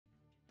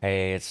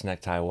Hey, it's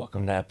NECKTIE.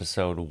 Welcome to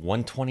episode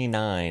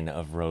 129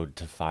 of Road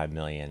to 5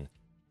 million.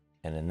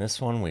 And in this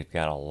one, we've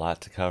got a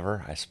lot to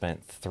cover. I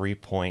spent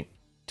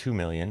 3.2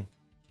 million.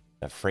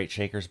 The freight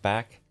shaker's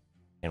back,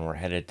 and we're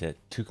headed to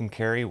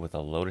Tucumcari with a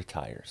load of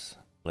tires.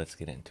 Let's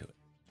get into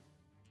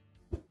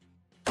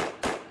it.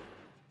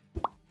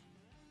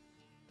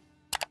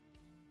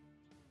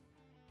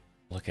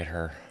 Look at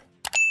her.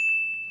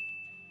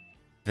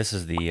 This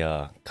is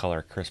the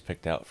color Chris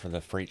picked out for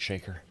the freight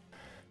shaker.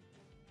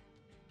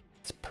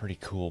 It's pretty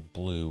cool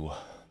blue.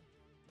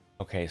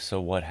 Okay, so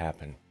what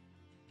happened?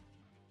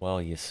 Well,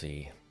 you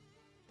see,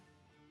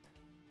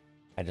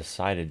 I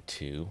decided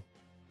to,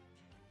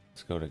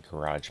 let's go to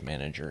Garage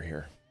Manager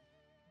here.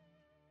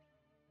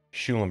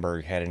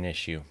 Schulenberg had an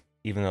issue.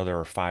 Even though there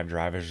were 5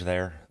 drivers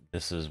there,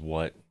 this is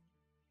what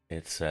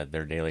it said.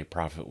 Their daily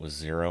profit was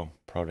 0.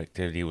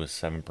 Productivity was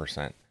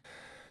 7%.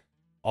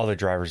 All the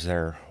drivers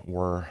there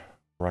were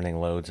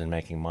running loads and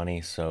making money,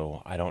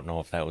 so I don't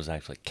know if that was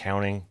actually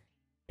counting.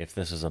 If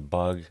this is a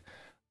bug,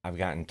 I've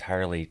got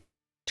entirely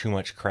too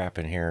much crap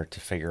in here to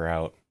figure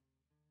out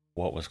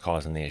what was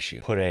causing the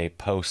issue. Put a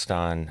post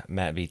on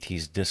Matt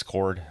VT's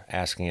Discord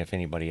asking if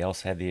anybody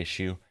else had the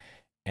issue,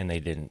 and they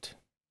didn't.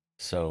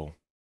 So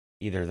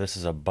either this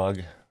is a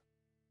bug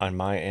on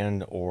my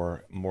end,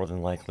 or more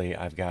than likely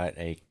I've got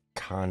a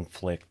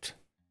conflict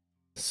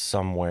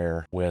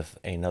somewhere with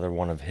another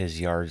one of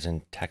his yards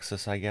in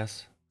Texas, I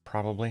guess.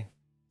 Probably.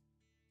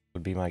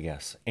 Would be my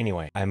guess.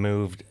 Anyway, I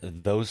moved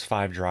those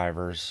 5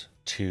 drivers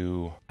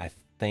to, I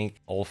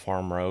think, Old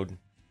Farm Road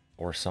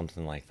or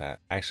something like that.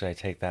 Actually, I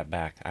take that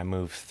back. I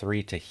moved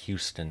 3 to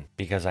Houston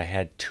because I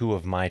had 2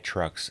 of my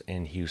trucks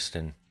in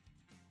Houston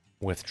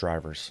with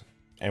drivers.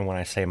 And when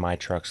I say my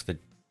trucks, the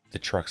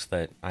trucks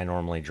that I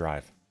normally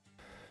drive.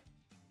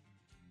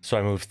 So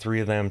I moved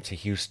 3 of them to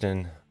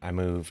Houston. I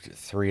moved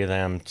 3 of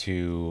them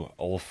to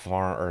Old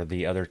Farm, or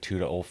the other 2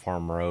 to Old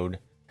Farm Road.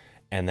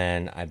 And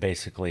then I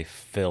basically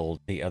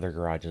filled the other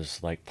garages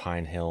like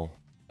Pine Hill,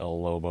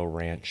 El Lobo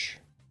Ranch,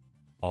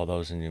 all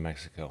those in New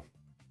Mexico.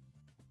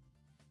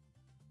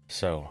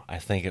 So I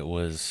think it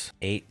was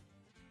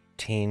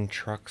 18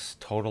 trucks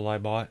total I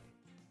bought.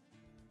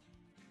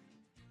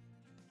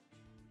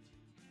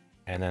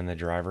 And then the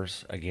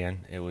drivers,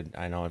 again,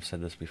 I know I've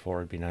said this before,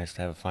 it'd be nice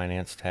to have a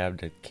finance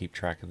tab to keep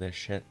track of this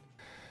shit.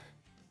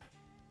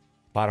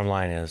 Bottom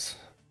line is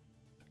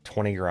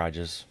 20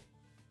 garages.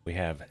 We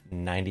have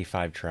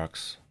 95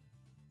 trucks,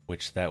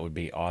 which that would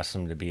be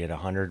awesome to be at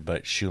 100,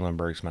 but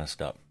Schulenberg's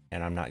messed up,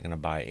 and I'm not going to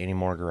buy any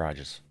more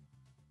garages.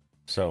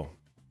 So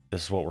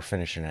this is what we're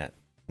finishing at.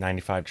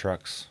 95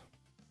 trucks,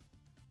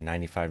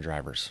 95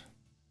 drivers.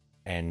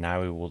 And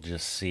now we will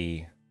just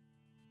see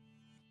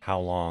how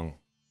long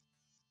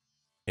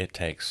it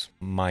takes.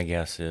 My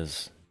guess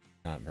is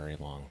not very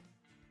long.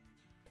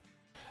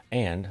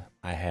 And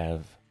I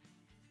have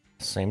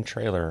same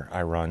trailer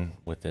I run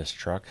with this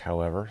truck.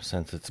 However,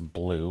 since it's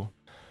blue,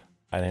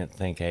 I didn't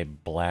think a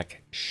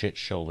black shit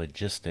show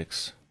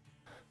logistics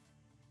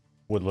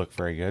would look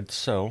very good,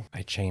 so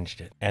I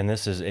changed it. And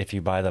this is if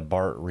you buy the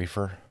Bart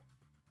reefer,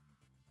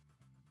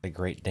 the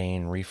Great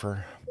Dane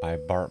reefer by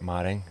Bart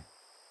Modding.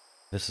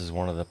 This is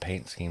one of the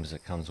paint schemes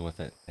that comes with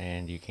it,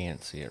 and you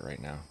can't see it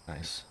right now.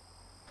 Nice.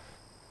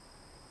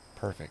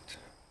 Perfect.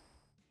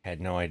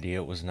 Had no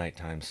idea it was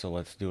nighttime, so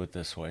let's do it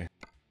this way.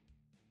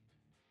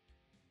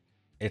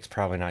 It's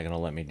probably not going to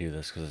let me do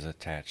this because it's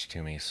attached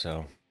to me,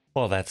 so...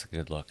 Well, that's a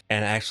good look.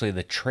 And actually,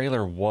 the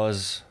trailer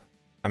was...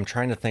 I'm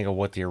trying to think of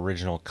what the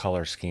original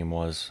color scheme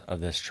was of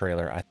this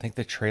trailer. I think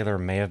the trailer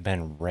may have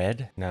been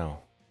red. No,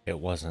 it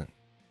wasn't.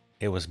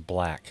 It was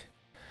black.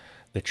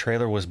 The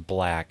trailer was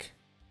black.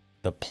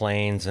 The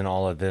planes and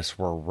all of this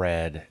were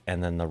red,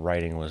 and then the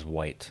writing was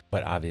white.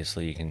 But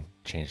obviously, you can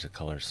change the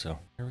colors, so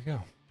here we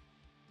go.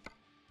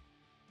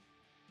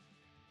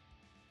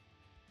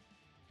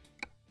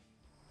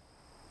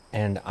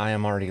 And I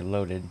am already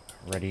loaded,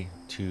 ready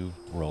to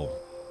roll.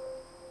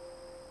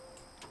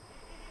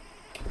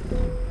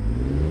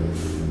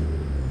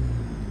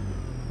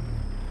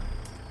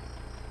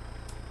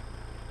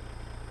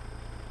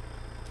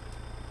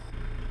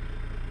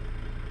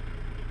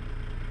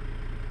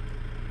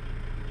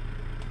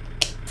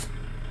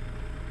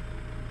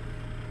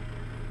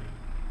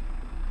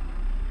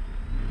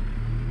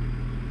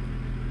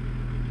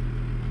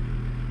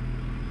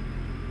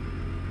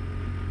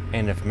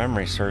 And if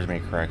memory serves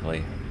me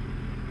correctly,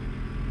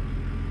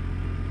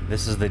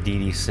 this is the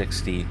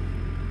DD60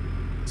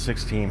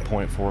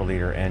 16.4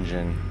 liter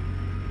engine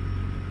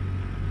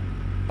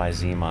by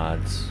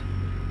Z-Mods.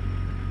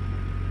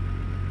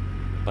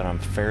 But I'm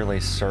fairly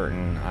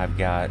certain I've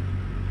got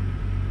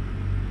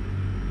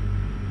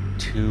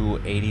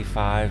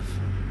 285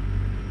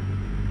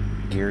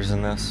 gears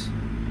in this.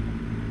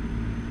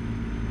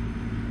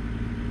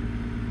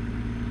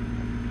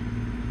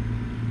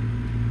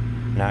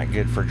 Not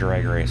good for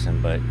drag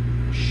racing, but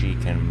she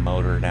can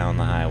motor down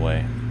the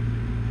highway.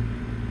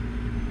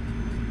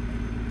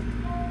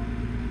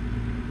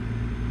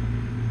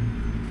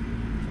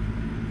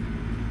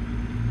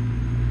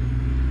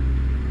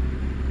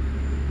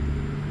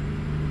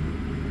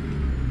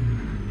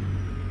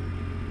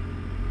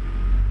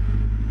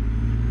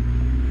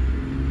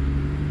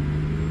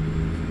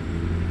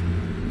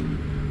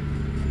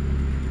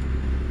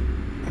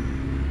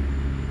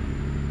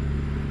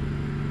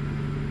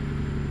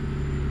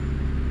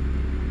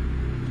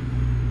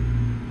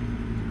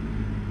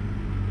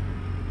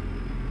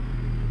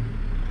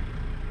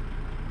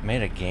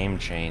 made a game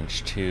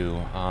change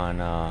too on,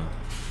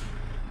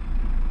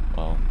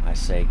 well, I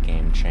say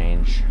game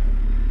change.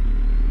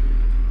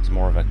 It's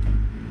more of a,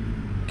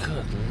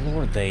 good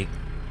lord,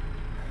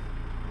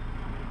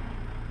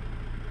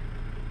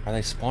 are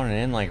they spawning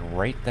in like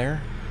right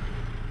there?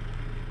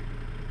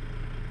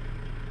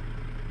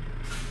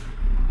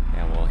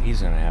 Yeah, well,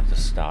 he's gonna have to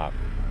stop.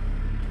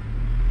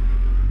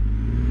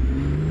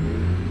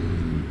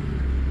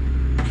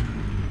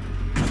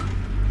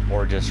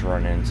 Or just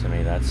run into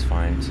me, that's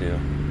fine too.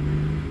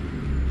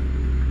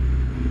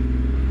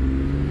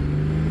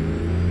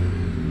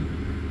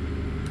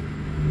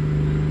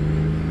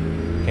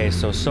 Okay,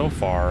 so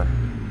far,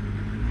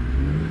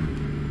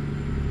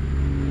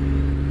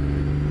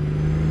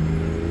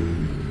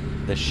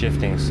 the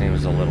shifting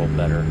seems a little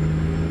better.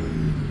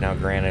 Now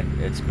granted,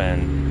 it's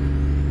been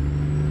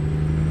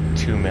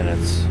 2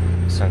 minutes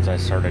since I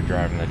started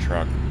driving the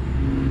truck.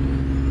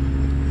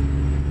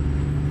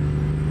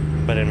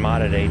 But in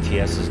Modded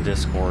ATS's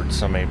Discord,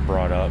 somebody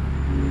brought up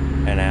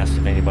and asked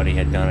if anybody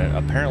had done it.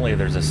 Apparently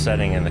there's a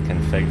setting in the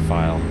config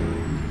file,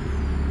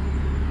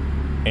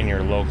 in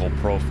your local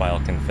profile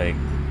config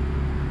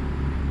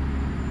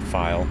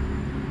file,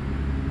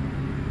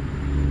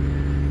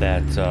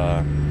 that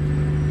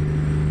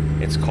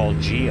it's called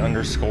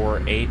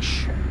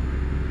G_H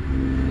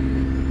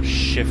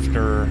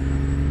shifter _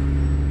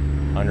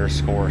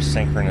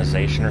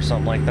 synchronization or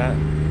something like that.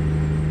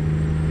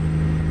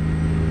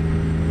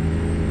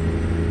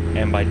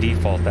 And by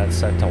default, that's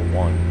set to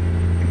 1.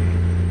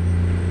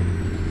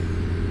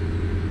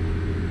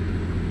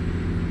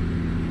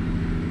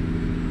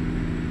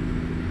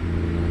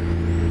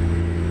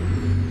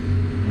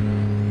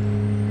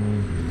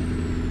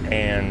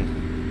 And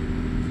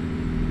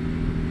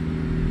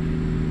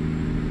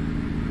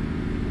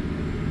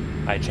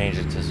I changed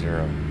it to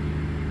 0.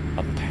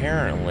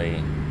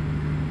 Apparently,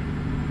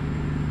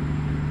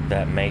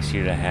 that makes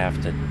you to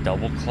have to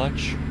double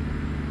clutch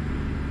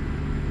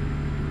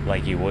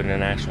like you would in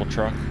an actual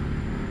truck.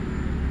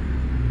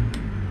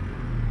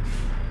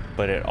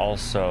 But it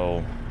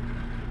also...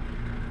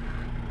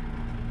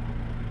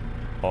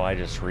 Oh, I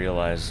just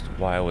realized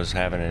why I was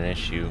having an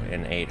issue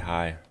in 8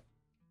 high.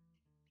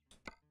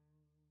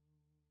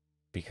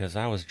 Because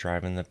I was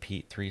driving the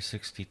Pete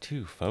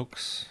 362,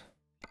 folks.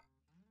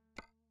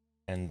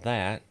 And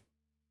that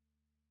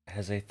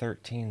has a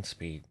 13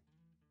 speed.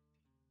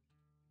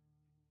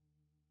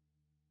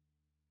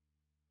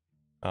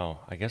 Oh,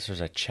 I guess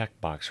there's a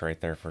checkbox right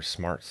there for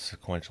smart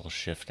sequential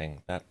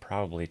shifting. That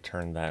probably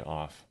turned that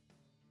off.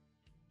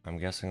 I'm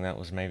guessing that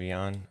was maybe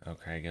on.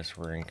 Okay, I guess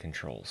we're in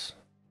controls.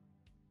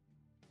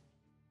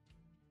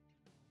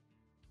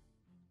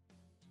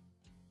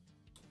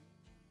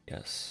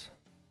 Yes.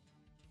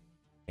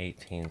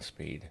 18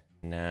 speed.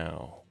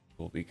 Now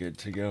we'll be good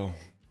to go.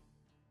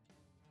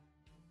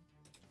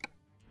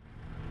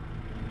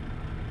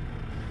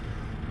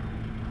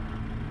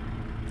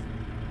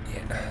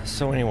 Yeah.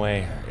 So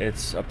anyway,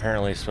 it's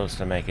apparently supposed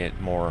to make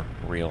it more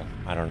real.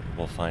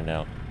 We'll find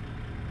out.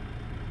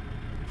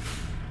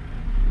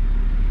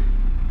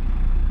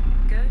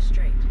 Go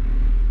straight.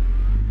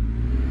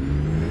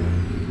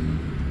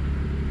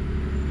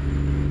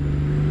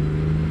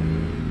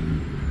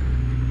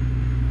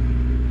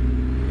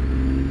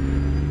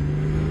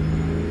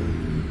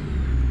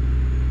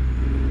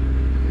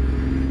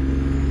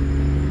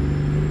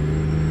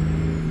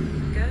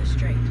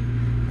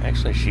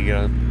 Actually,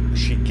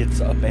 she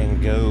gets up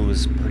and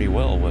goes pretty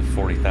well with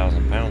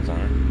 40,000 pounds on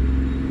her.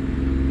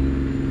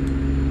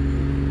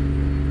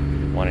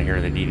 Want to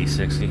hear the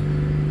DD60?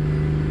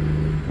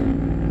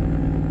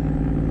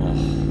 Oh.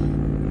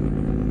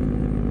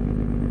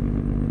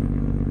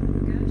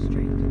 Go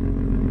straight.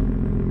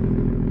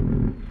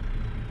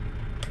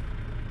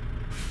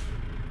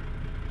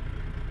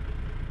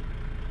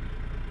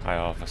 Hi,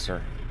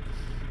 officer.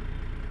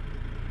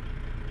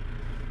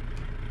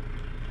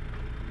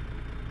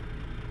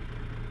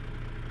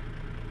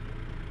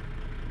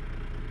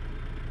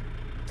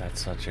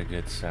 That's such a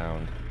good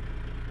sound.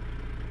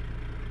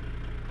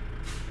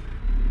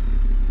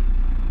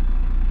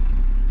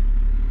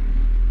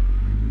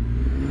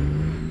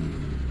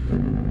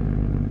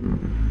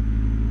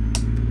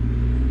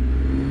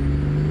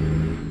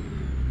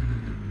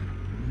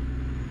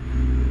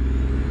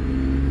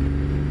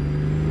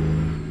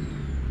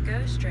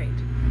 Go straight.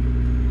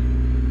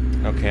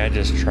 Okay, I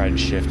just tried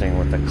shifting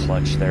with the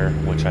clutch there,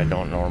 which I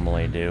don't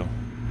normally do.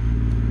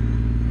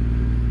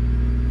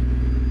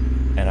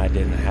 And I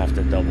didn't have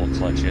to double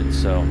clutch it,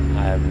 so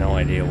I have no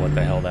idea what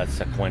the hell that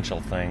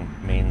sequential thing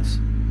means.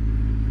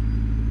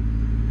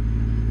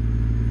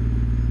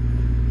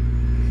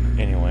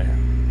 Anyway.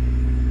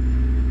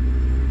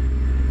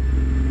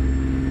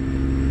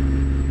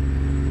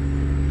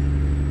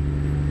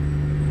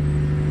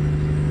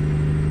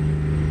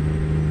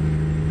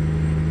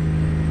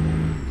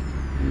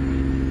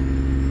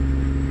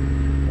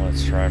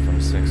 Let's try from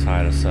 6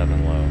 high to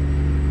 7 low.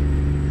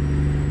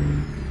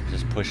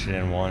 Push it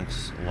in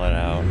once, let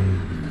out.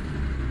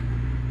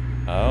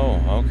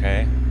 Oh,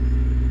 okay.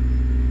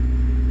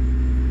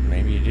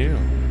 Maybe you do.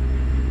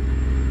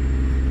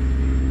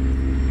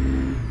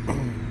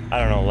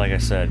 like I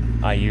said,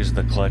 I use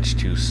the clutch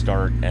to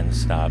start and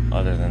stop.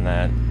 Other than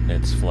that,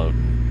 it's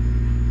floating.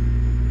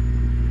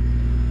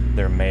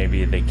 There may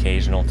be the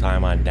occasional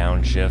time on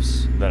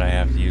downshifts that I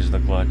have to use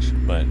the clutch,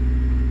 but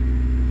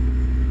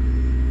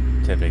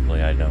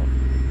typically I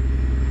don't.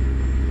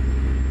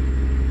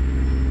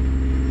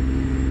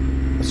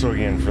 So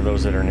again, for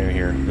those that are new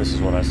here, this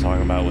is what I was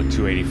talking about with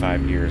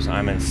 285 gears.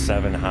 I'm in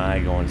 7 high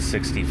going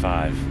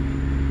 65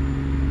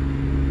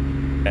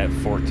 at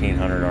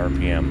 1400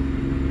 RPM.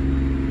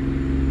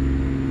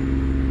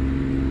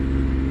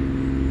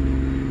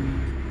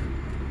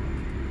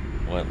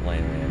 What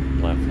lane are we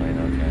in? Left lane,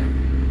 okay.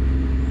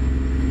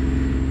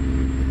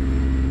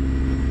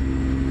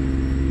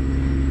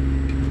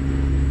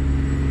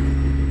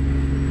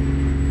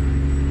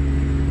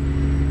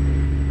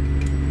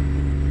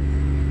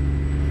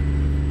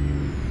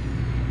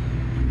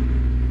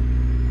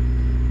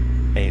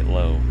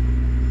 Low.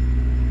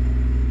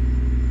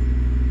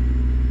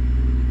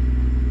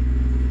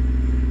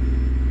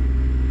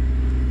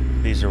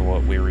 These are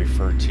what we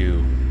refer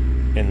to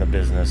in the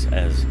business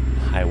as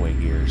highway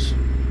gears,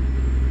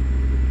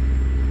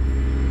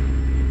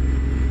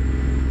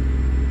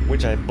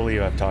 which I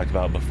believe I've talked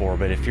about before,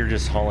 but if you're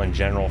just hauling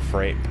general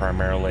freight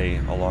primarily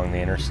along the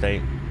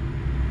interstate,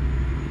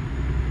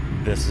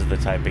 this is the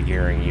type of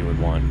gearing you would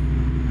want.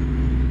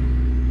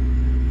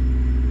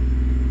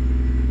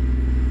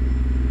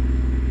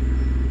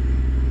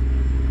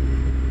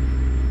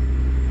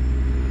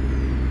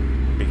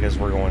 Because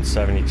we're going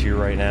 72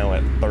 right now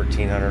at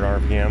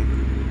 1300 RPM.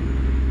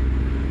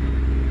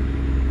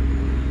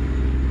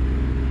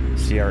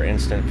 See, our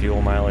instant fuel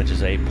mileage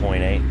is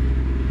 8.8.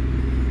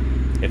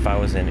 If I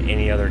was in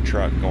any other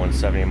truck going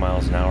 70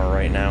 miles an hour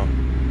right now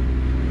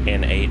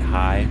in 8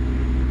 high,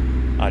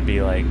 I'd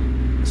be like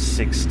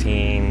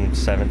 1700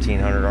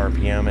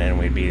 RPM, and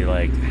we'd be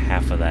like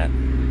half of that.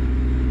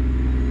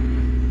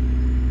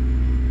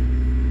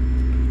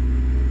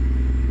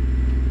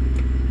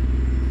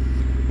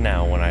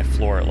 Now, when I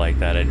floor it like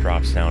that, it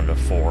drops down to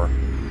 4.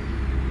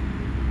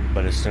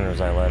 But as soon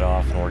as I let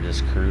off and we're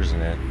just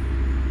cruising it,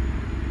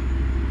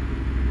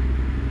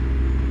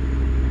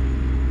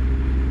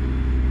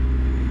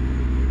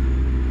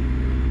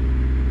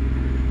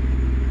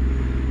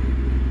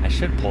 I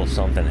should pull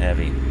something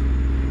heavy.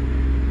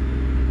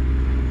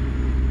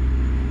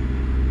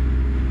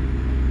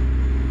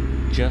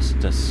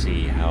 Just to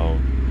see how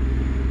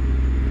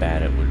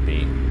bad it would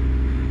be.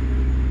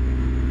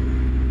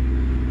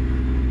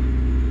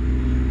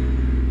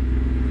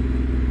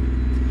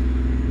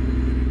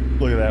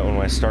 Look at that, when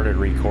I started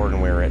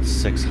recording we were at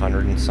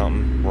 600 and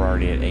something. We're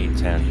already at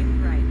 810. Keep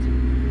right.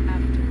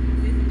 After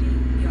 50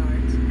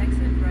 yards,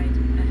 exit right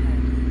ahead.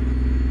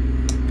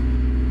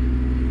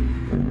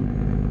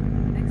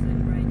 Exit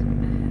right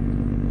ahead.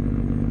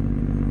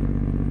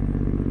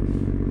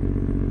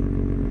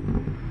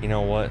 You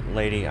know what,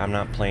 lady? I'm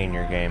not playing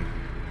your game.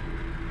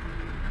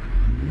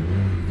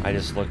 I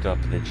just looked up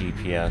the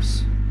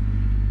GPS.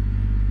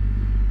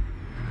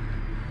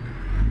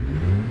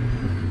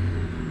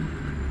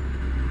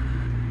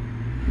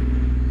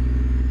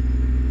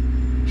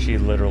 She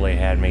literally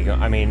had me go.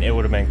 I mean, it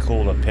would have been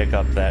cool to pick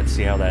up that.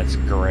 See how that's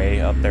gray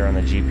up there on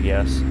the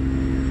GPS?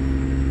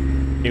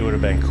 It would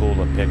have been cool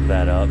to pick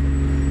that up.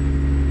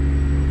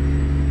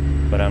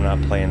 But I'm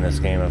not playing this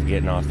game of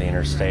getting off the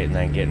interstate and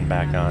then getting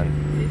back on.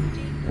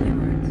 50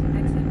 yards,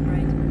 exit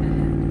right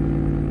ahead.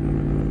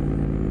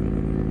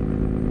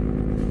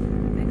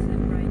 Exit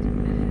right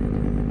ahead.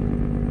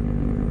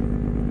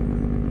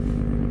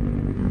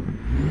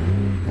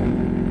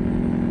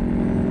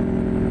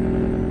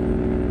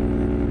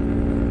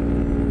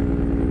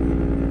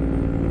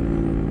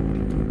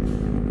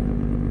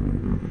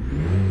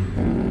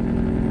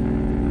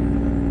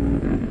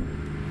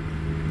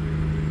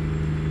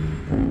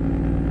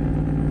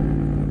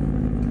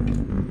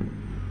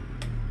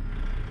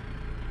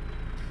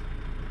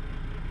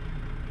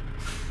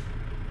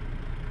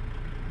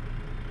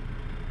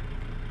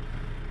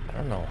 I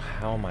don't know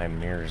how my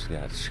mirrors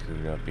got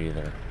screwed up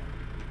either.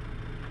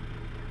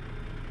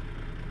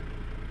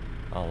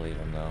 I'll leave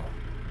them though.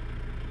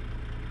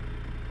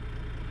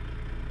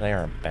 They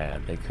aren't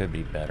bad. They could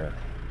be better.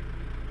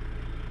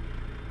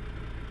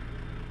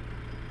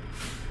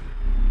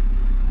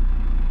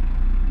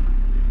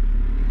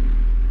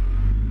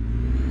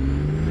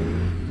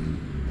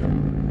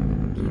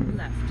 Keep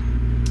left.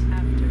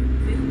 After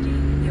 50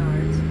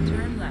 yards,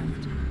 turn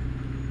left.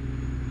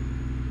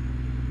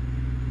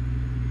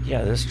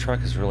 Yeah, this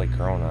truck has really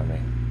grown on me.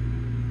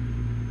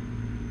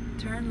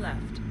 Turn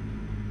left.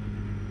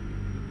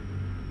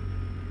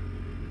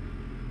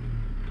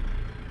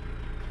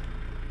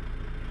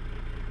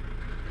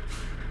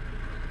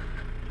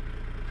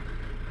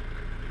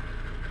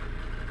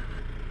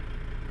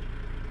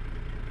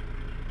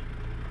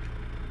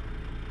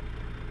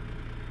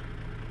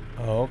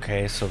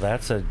 Okay, so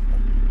that's a...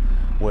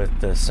 with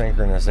the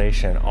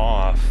synchronization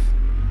off,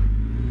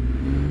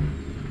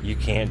 you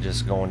can't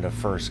just go into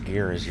first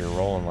gear as you're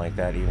rolling like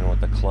that, even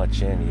with the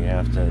clutch in. You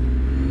have to...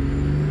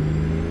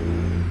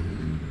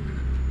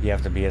 You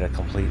have to be at a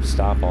complete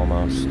stop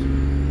almost.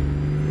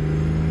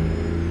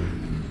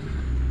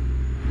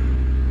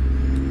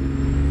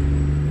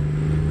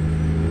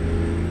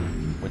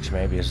 Which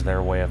maybe is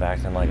their way of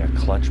acting like a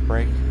clutch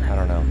brake. I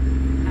don't know.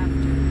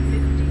 After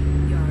 50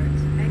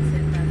 yards,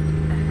 exit left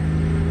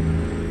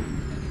ahead.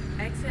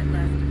 Exit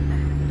left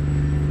ahead.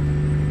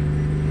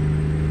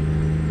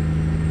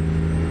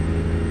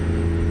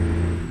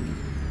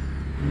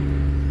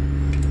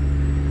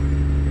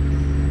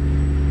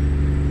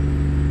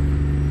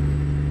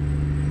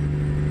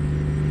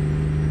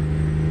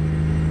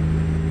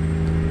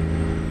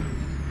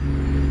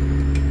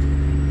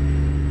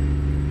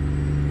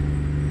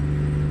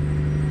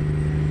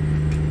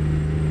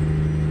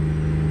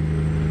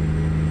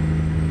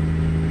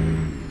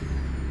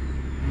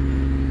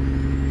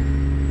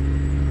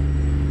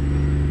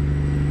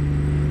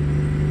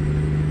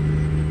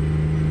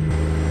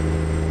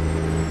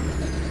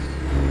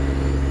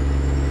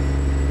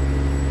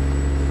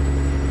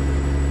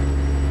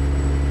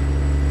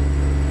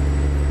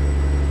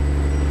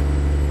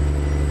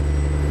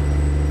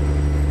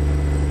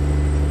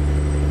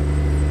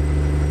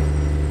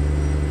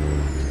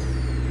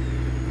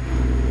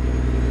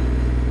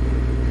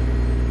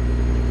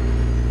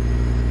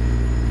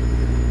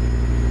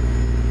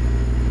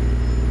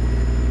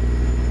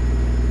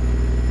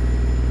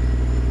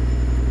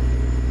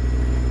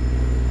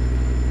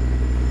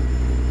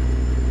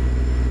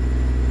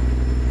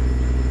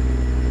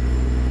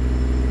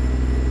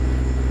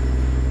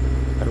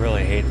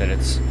 That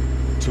it's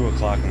 2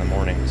 o'clock in the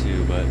morning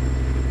too, but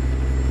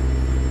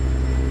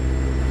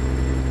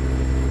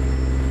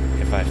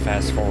if I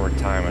fast forward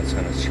time, it's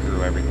going to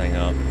screw everything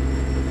up.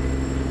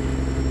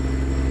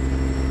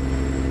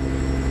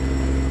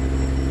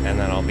 And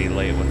then I'll be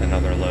late with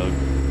another load.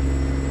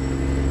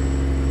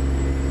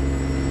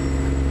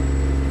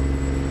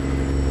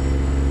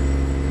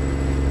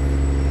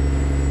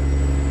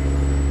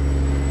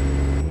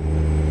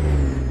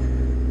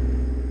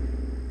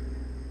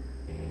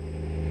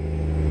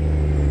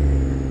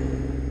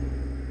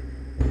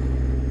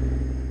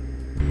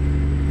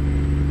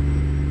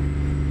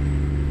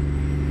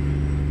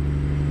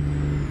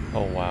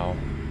 Oh wow,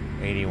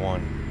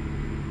 81.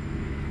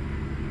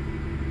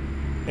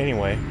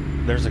 Anyway,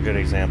 there's a good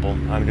example.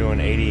 I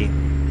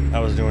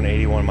was doing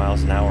 81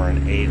 miles an hour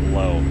and 8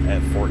 low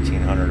at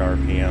 1400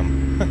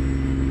 RPM.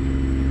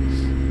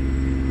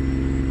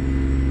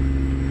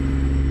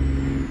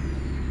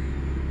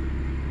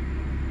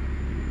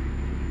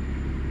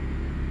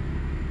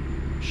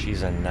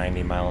 She's a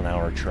 90 mile an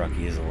hour truck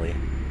easily.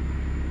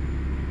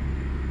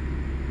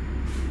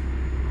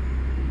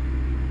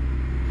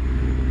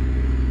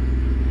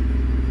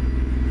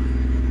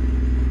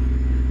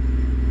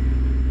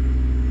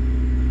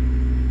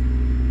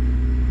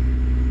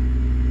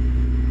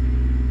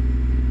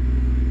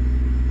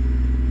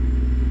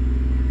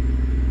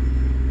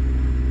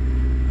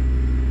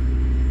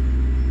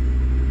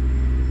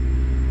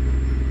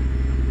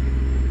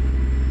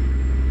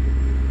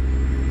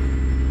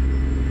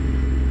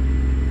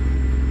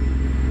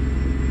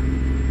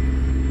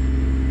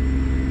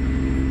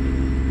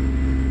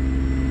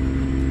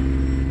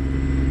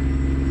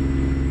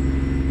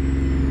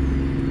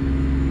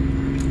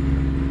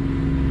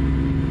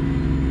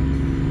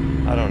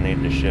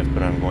 Shift,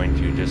 but I'm going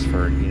to just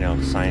for, you know,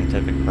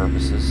 scientific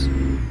purposes.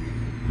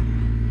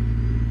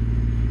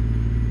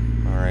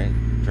 Alright,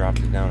 dropped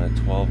it down to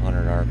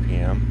 1200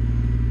 RPM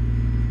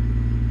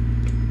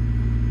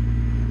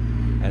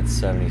at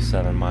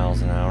 77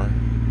 miles an hour.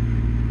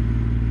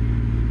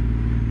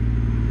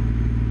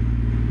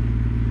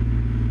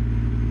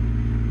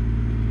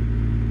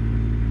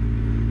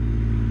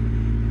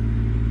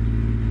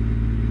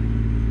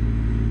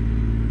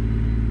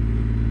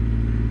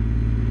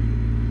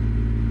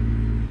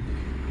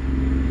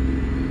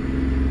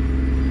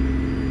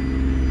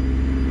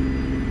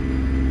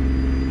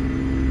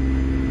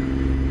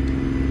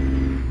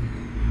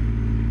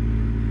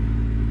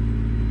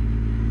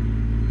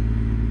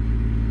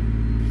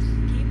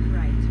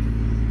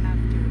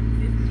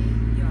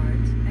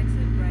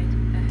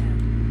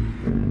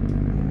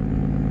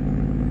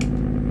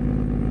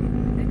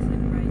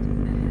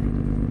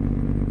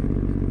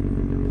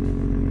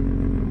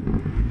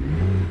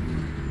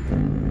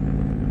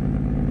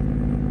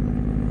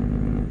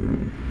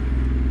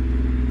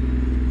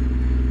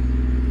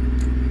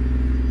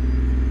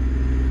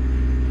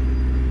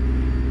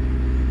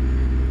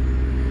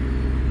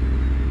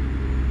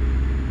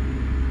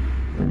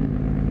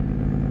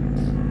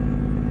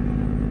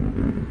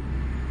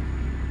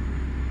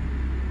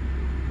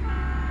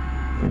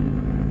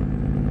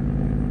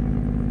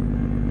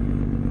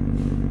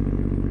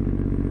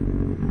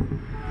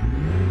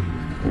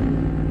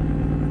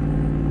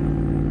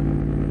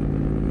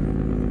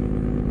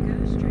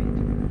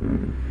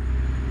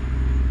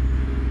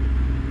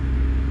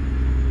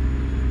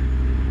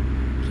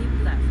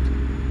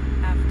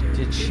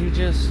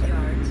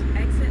 Yards,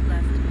 exit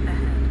left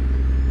ahead.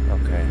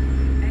 Okay.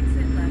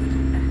 Exit left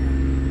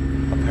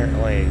ahead.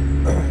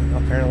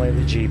 Apparently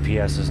the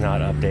GPS is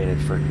not updated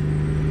for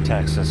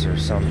Texas or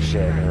some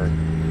shit, or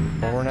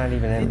But we're not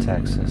even in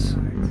Texas.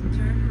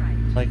 Turn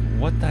right. Like,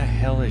 what the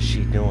hell is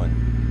she doing?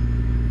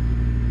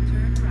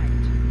 Turn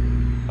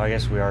right. Oh, I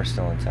guess we are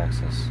still in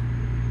Texas.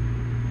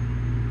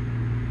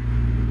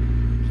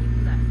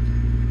 Keep left.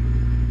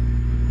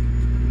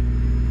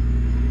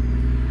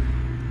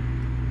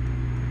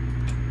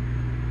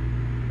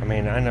 I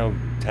mean, I know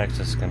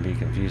Texas can be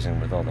confusing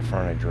with all the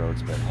frontage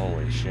roads, but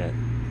holy shit.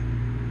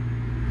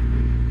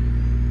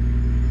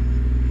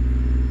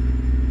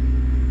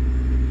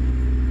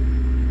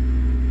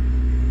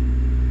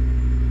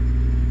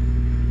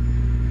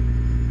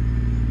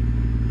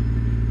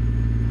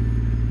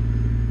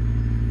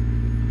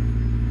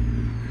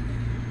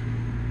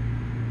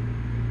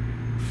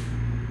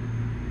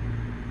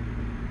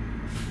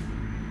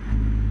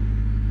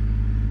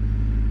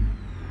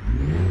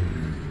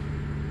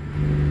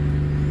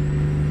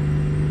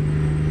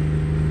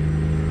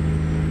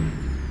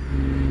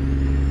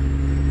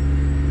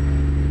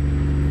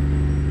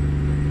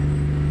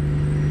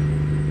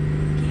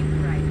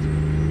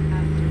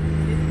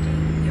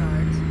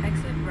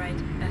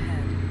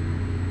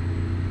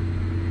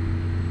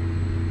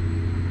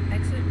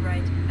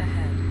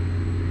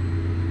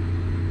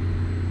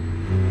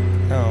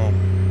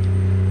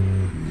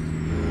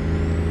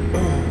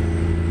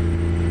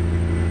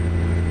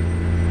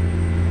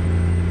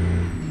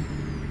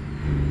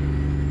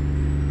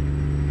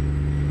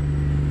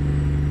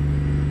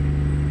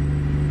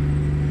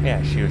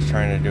 Yeah, she was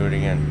trying to do it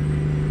again.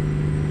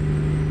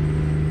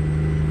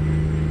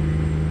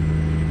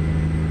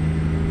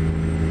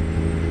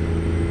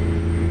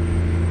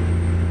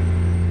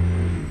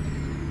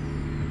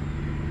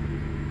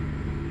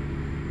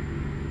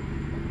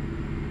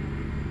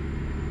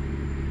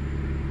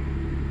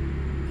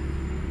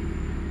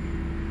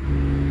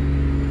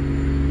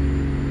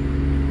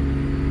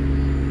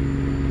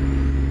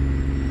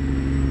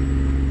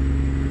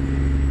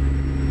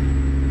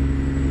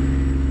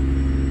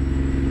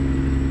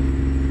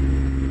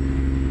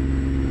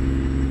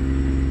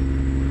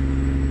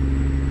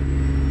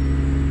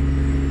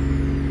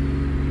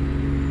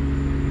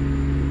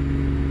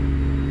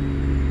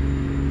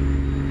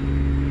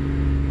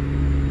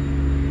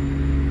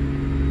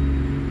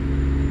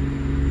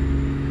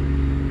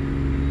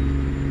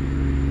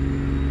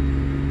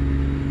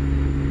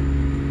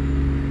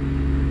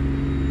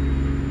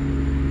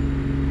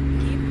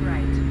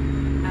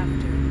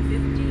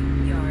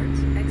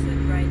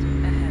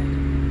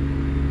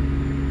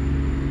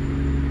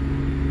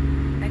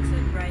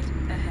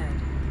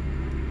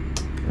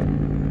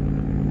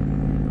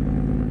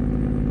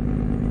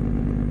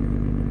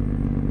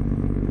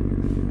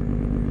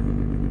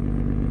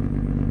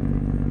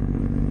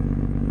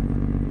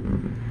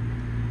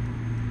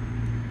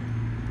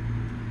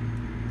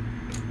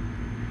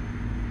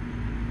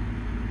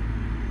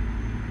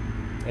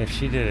 If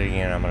she did it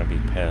again, I'm gonna be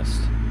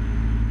pissed.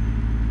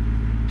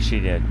 She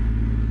did.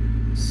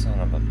 Son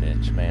of a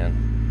bitch, man.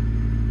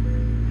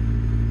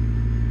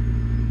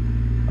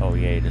 Oh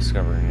yay,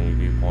 discovered a new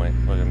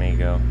viewpoint. Look at me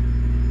go.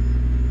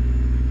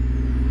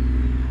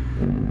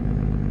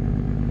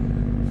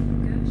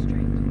 Go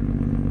straight.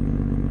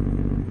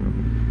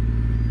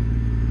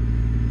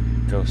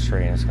 Go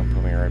straight and it's gonna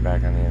put me right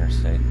back on the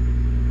interstate.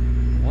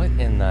 What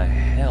in the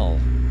hell?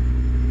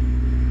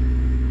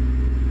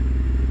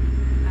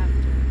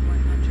 After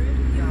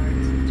 100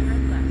 yards,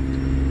 turn left.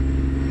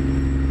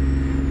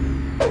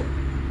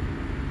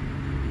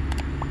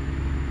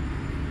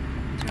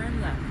 Turn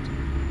left.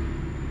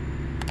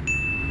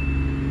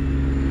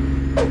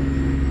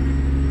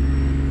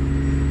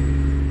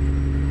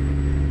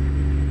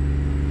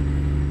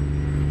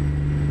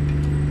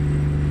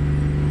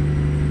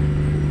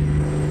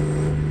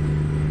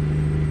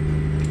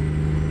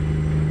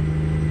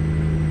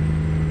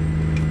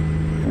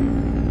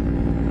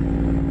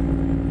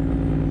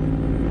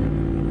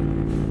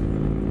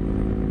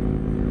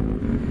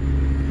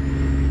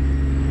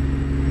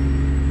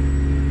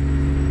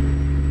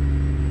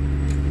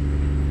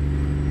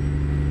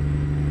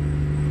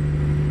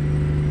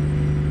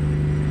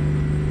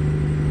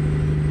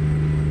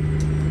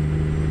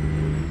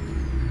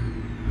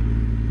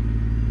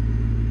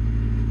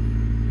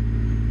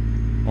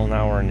 Well,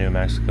 now we're in New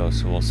Mexico,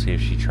 so we'll see if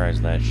she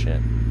tries that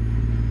shit.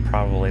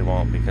 Probably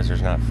won't because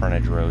there's not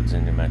frontage roads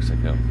in New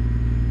Mexico.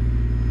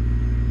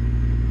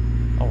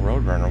 Oh,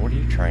 Roadrunner, what are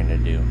you trying to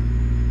do?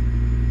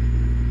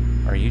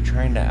 Are you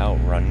trying to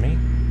outrun me?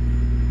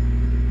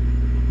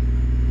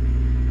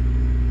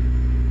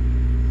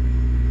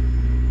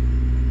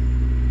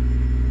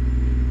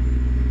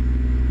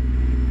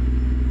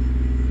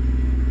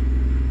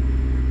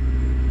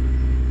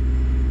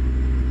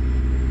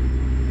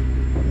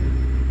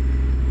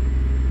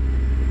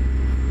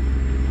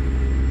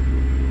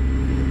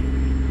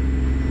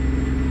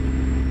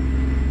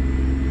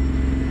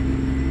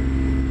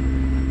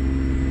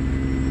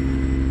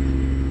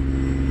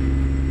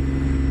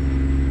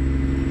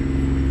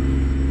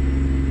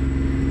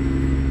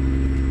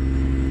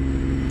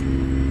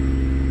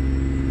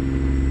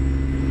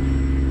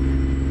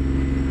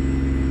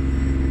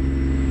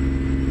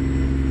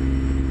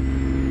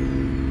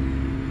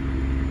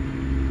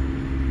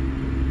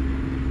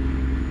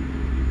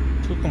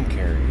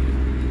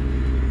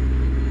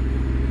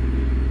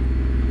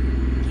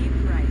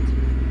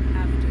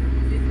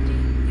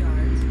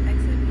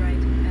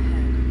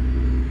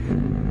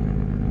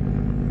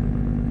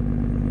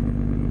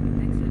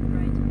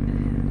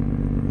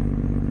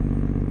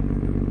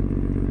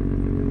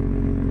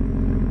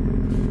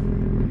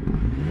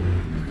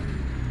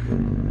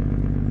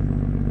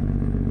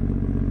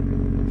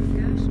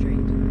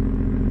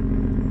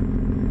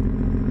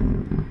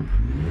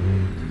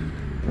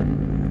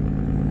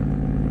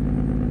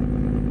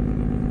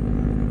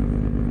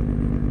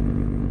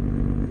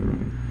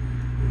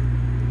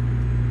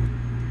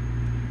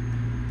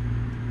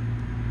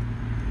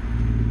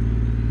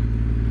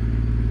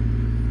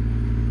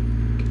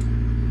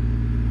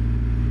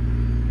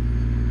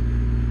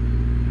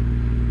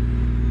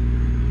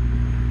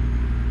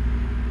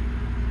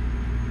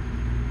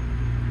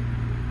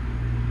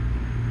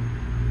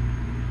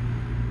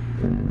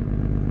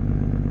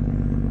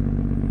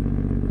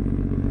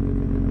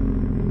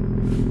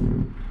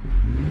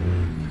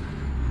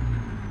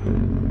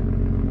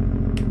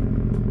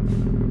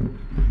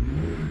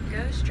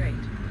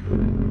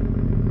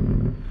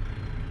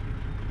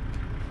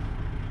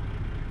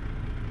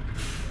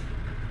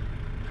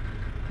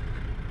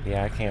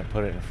 Yeah, I can't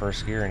put it in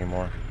first gear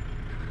anymore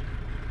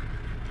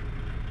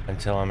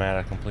until I'm at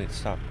a complete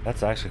stop.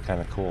 That's actually kind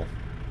of cool.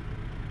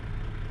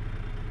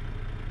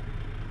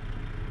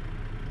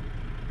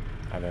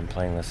 I've been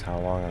playing this how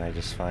long and I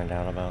just find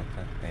out about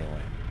that.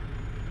 Anyway.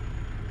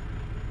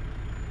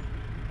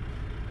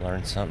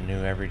 Learn something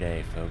new every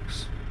day,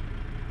 folks.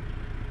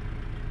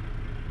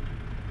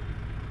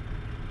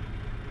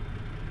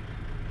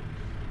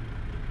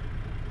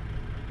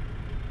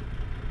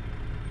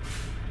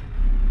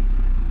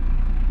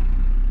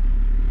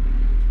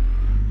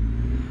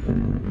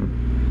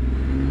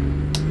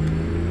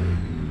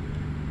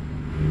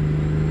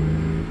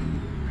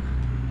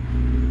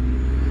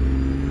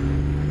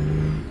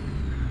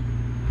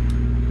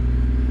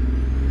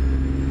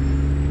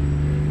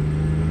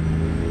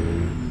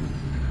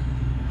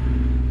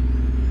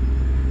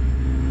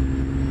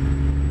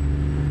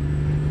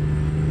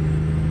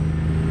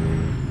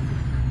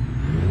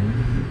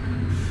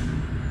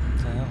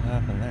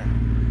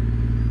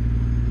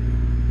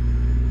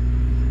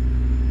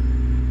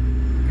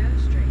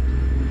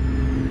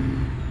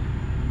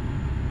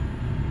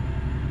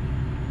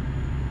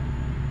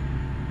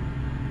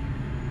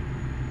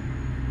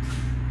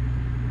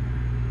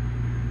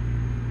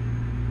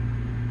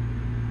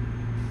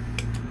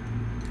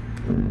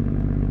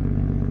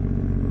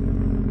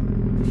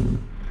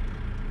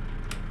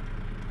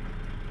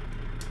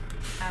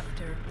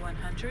 After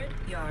 100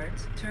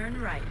 yards,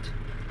 turn right.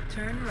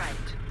 Turn right.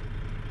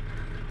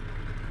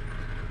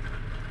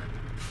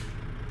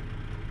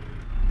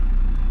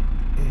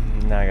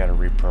 Now I gotta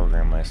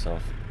reprogram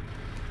myself.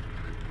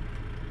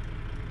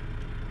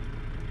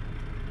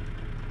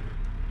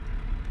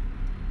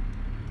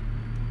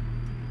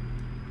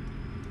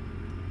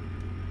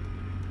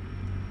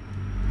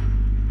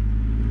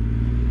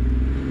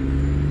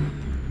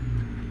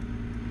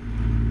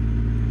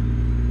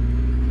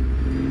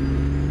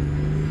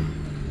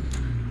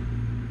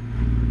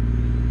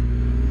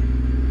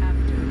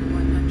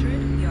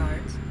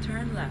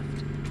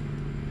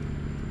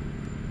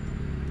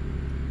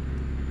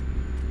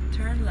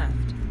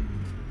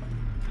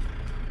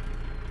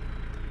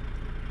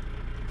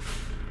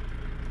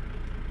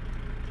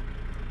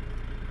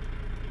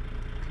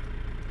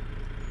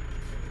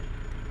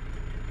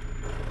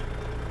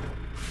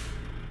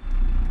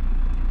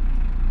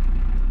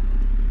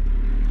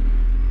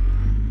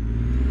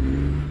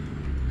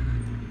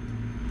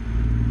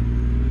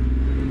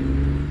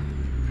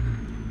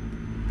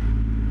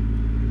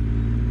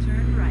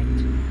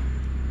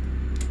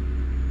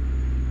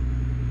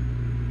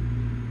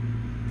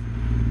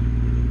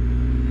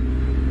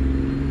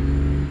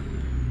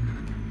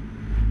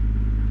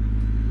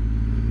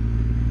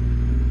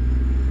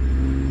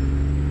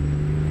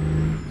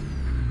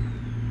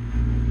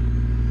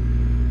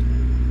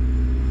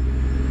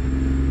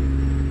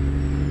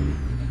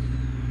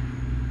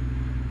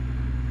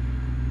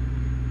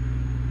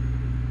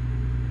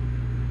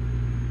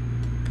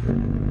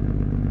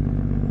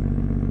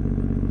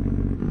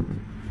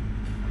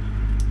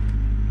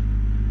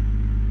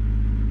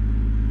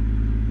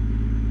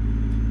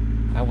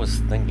 I was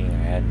thinking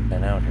I hadn't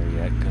been out here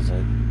yet because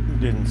it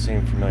didn't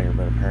seem familiar,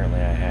 but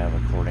apparently I have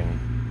according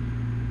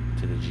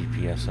to the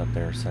GPS up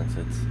there since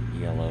it's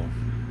yellow.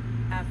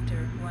 After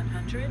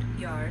 100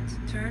 yards,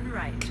 turn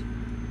right.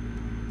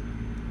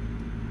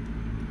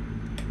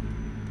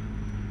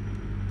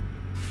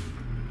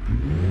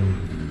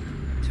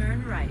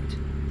 Turn right.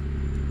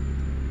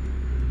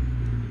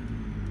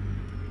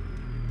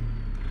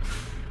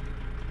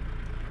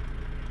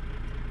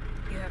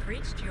 You have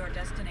reached your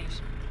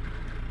destination.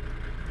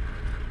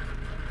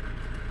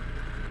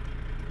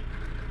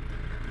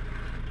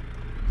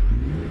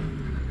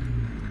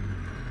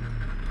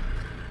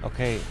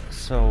 Okay,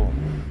 so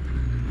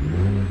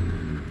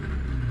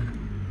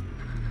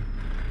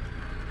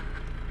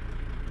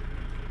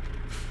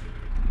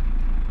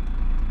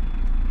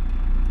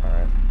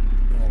alright,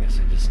 I guess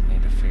I just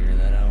need to figure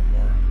that out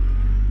more.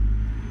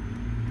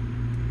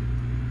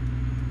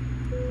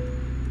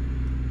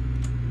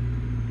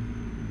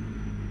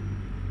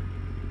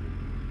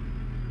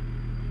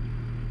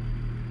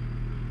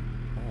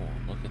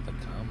 Oh, look at the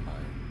combine.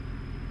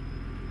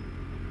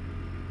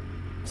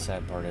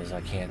 Sad part is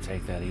I can't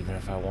take that even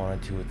if I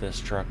wanted to with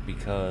this truck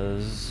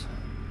because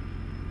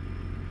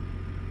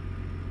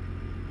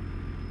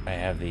I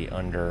have the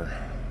under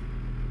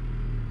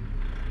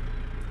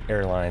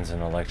airlines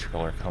and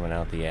electrical are coming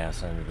out the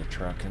ass end of the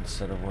truck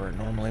instead of where it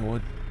normally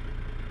would.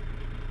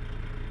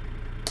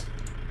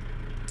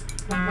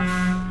 Alright,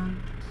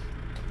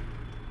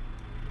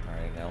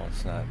 now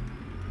let's not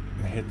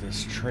hit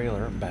this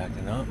trailer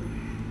backing up.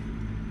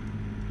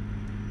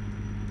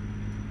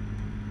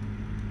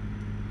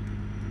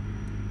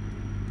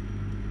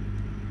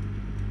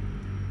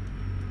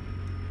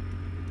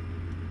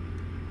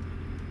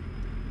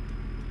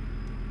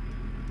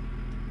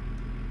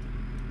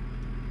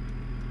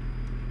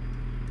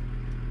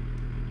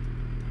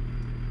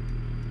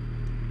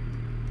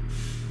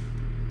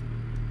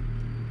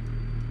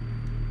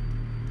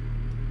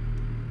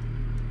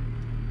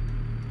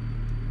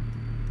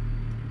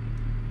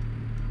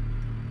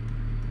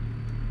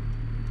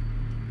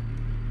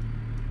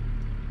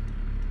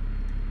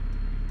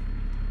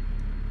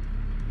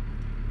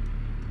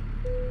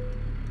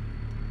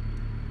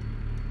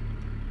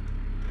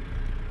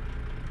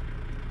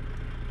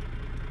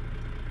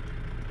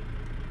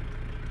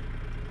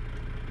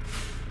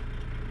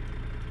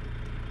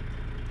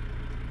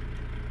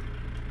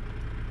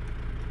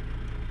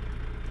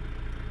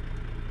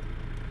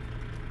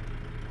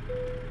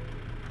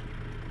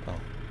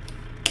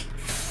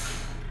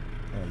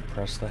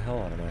 impress the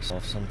hell out of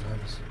myself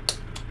sometimes.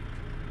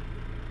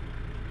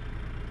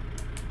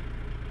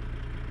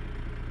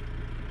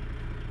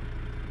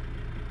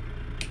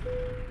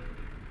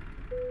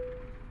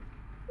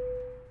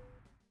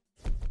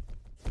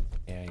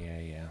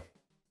 Yeah.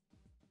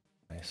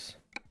 Nice.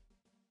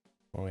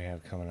 What do we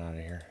have coming out of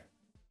here?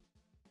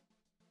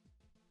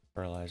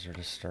 Fertilizer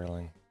to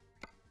Sterling.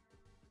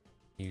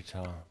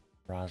 Utah.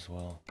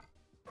 Roswell.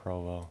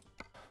 Provo.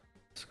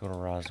 Let's go to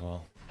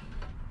Roswell.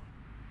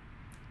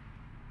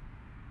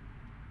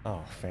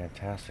 Oh,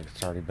 fantastic.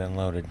 It's already been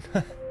loaded.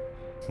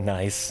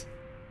 Nice.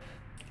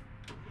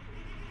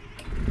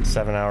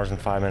 7 hours and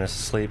 5 minutes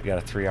of sleep. Got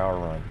a 3-hour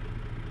run.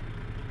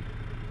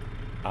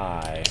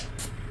 I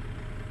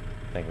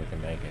think we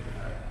can make it.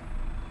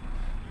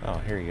 Oh,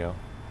 here you go.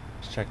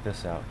 Let's check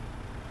this out.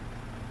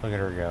 Look at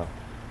her go.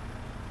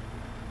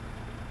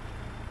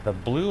 The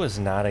blue is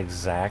not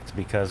exact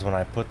because when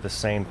I put the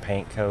same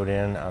paint coat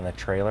in on the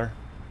trailer,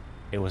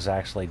 it was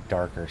actually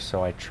darker.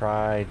 So I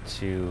tried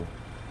to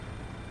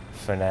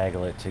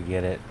finagle it to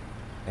get it.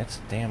 It's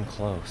damn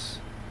close.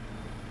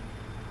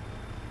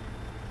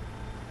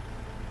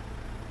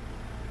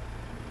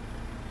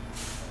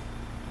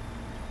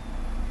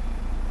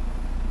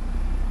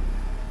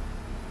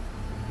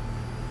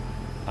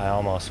 I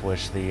almost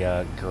wish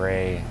the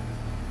gray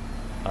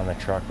on the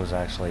truck was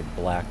actually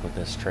black with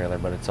this trailer,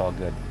 but it's all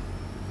good.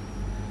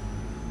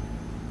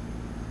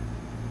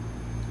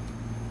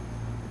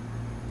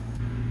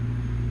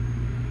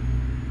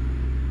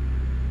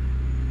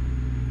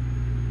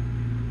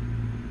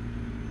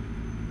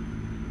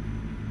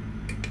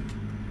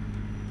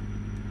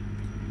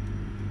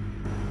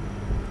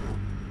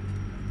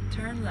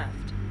 Turn left.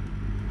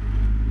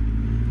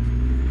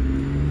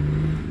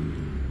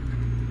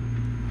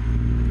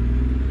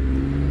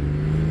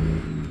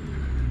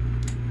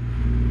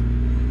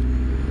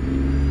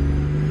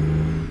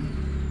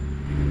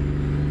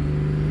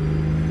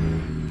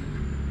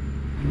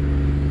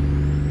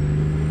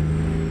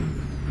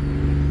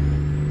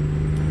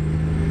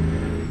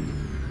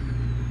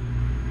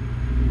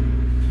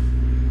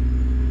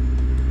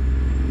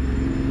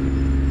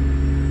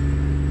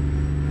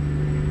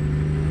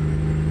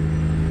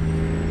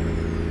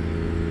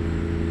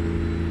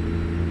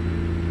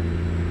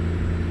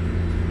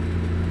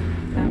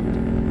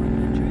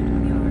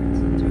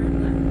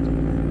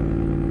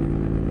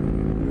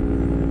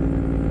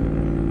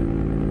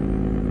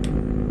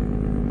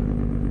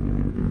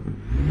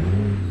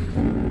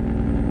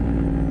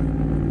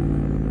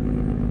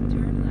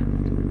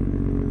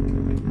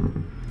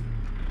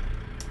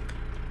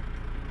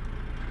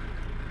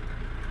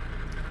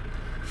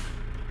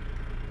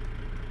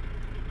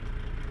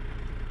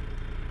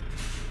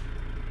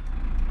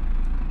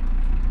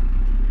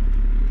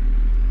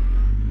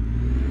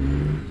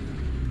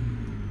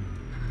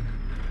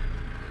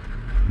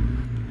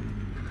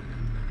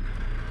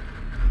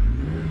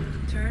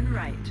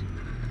 Right.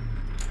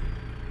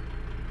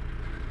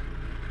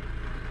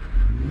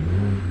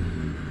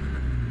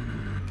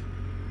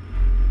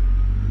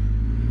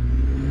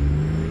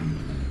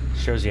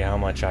 Shows you how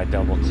much I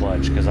double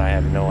clutch because I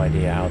have no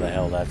idea how the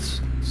hell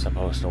that's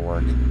supposed to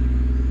work. After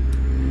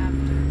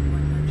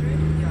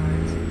 100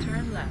 yards,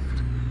 turn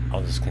left.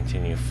 I'll just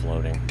continue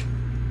floating.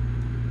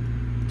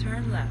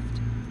 Turn left.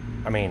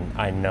 I mean,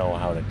 I know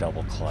how to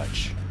double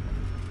clutch.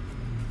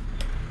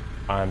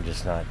 I'm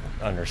just not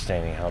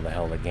understanding how the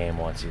hell the game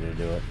wants you to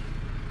do it.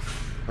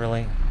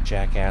 Really?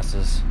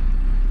 Jackasses?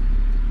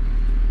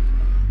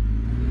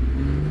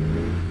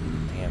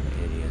 Damn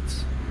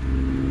idiots.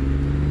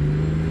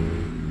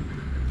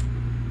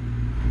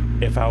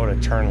 If I would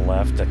have turned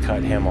left to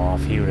cut him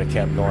off, he would have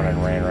kept going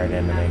and ran right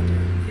into me.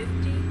 After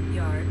 50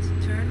 yards,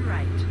 turn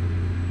right.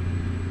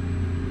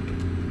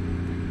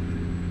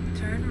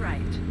 Turn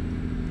right.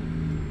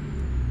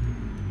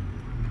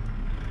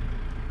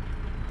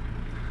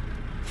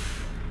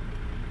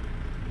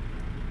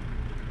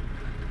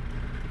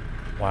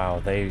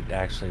 Wow, they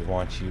actually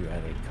want you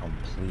at a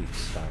complete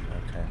stop.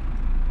 Okay.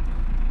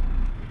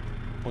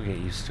 We'll get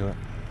used to it.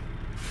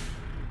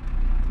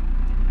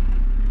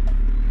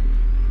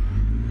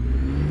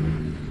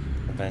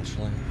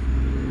 Eventually.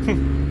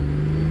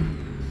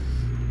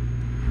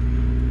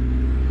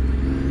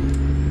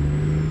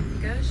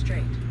 Go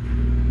straight.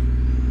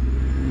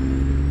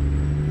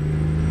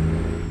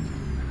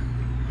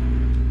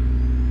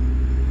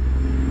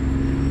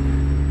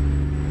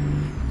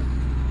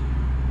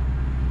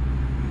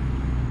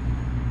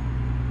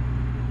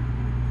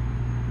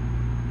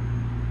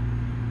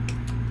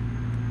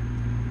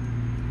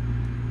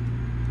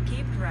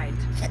 Keep right.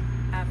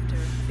 After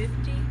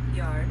 50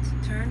 yards,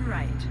 turn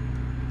right.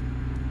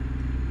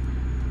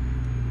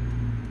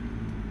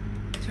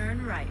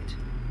 Turn right.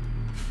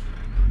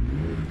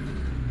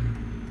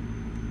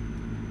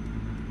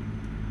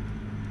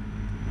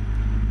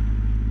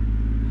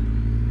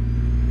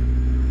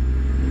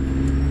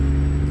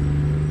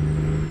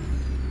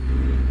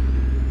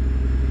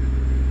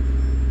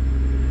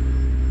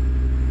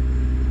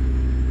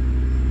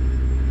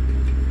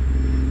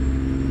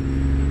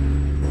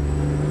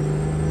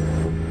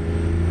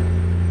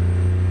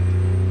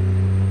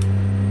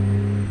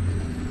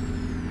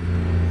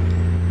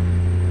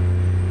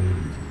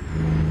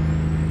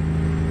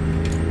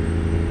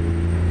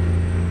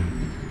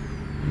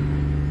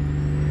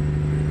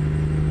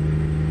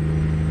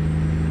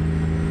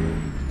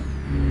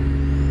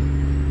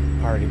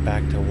 already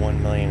back to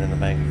 1 million in the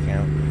bank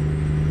account.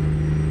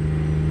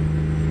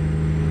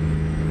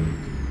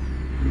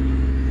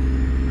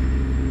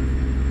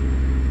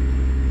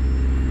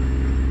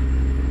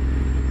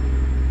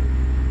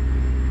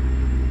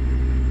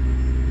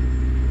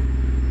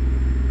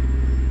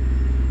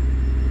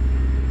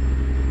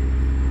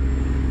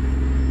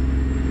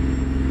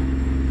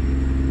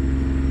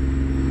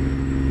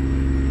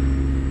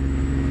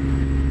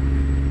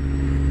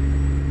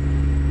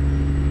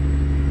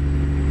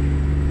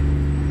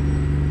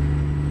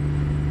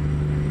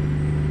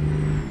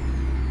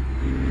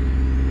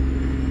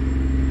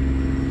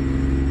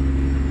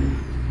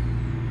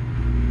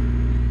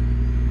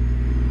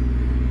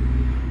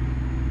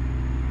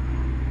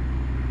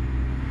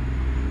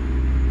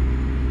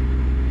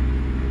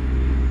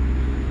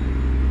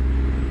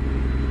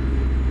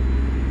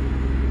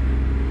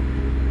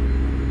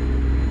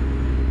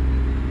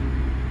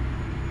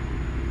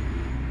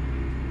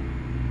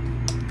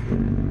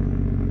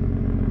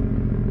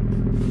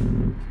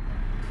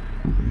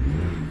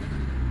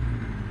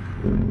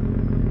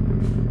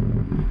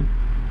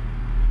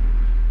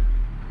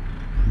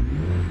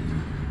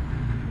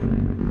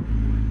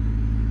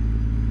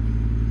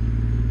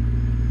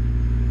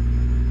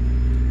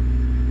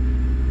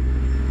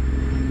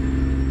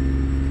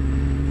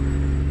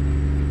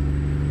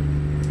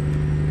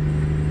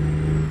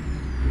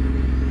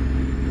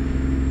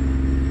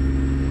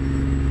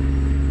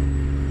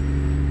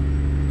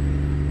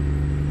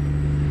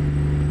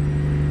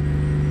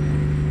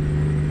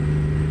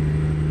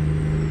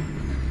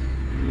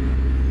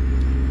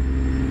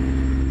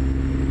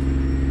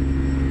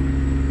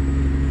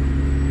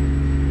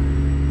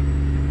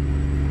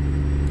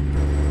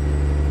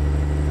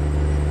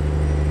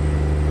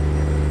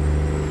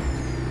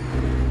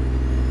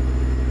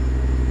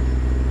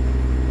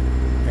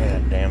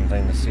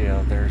 See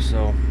out there,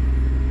 so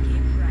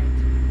Keep right.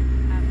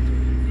 After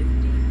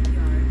 50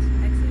 yards,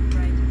 exit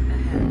right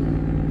ahead.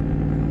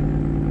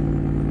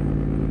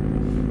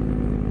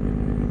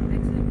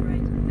 Exit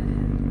right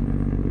ahead.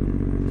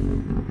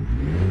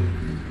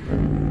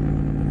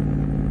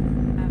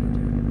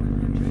 After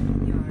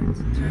 100 yards,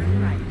 turn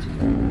right.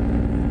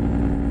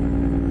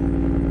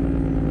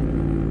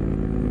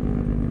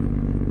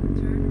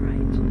 Turn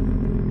right.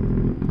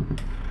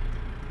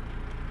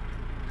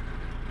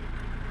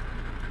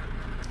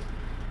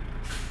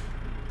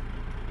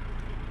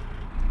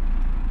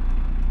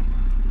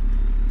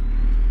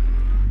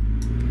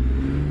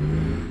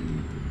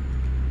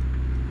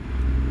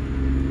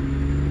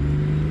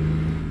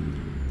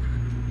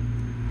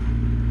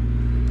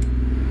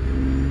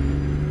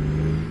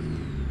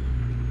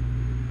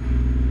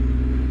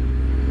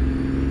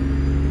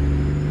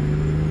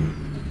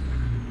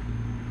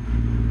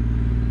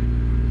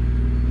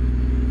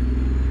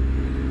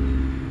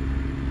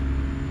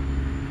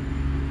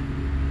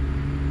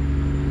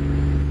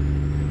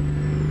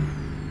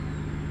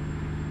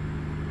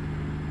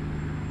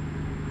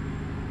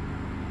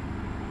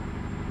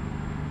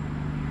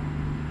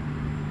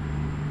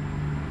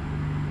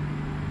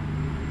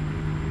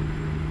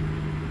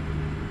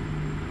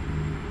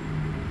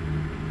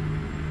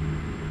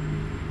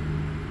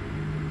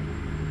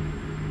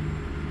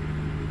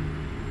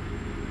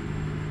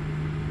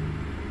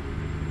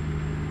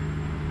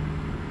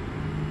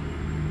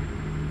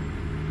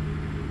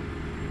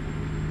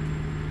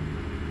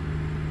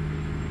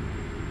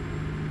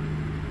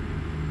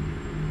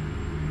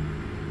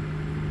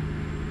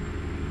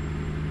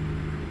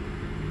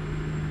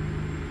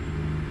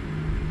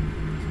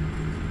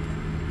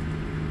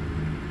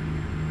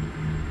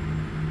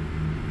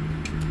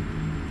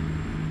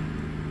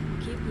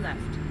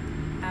 Left.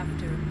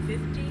 After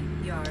 50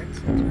 yards,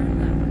 turn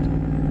left.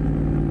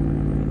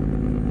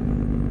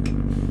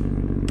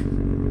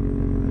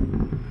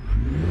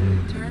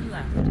 Turn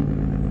left.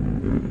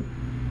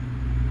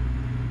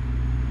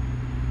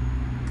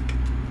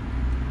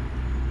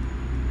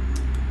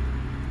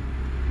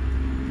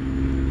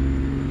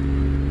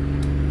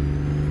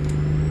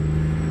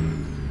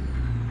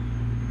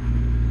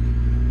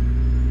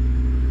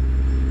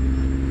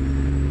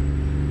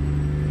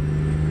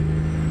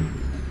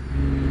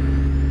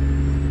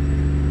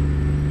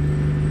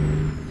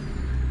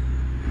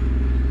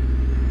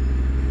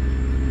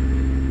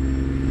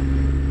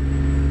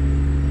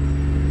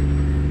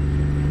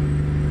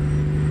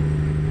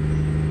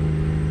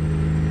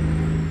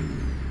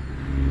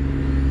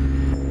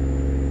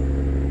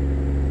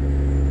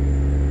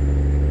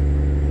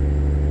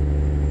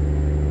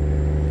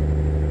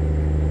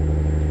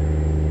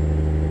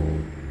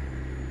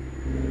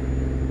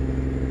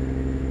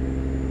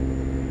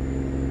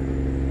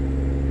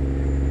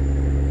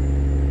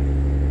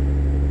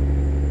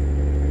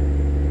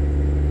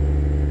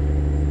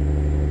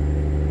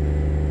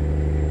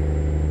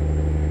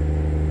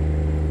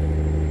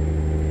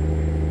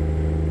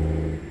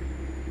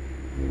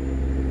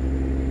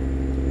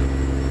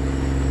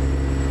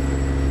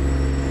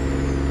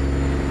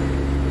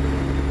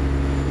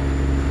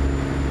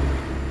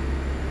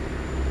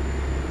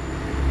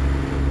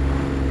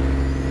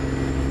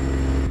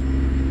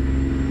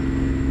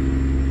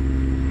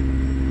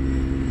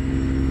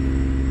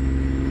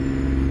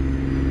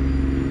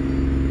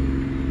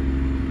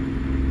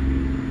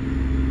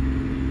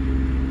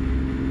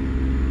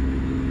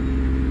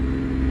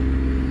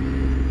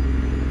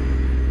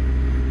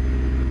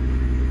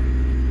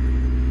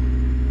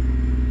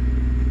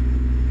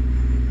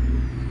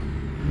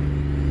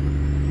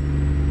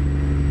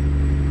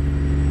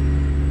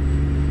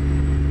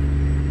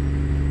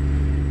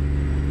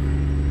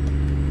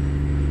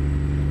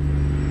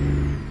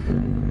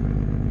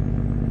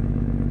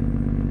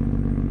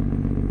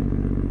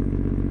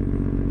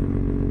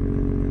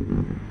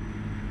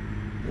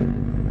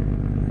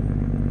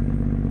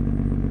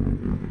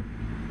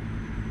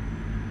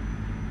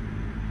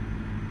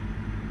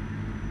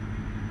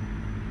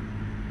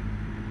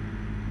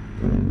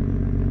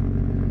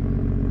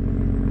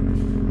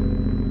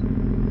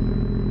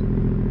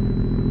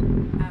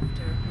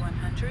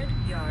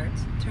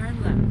 yards,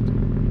 turn left.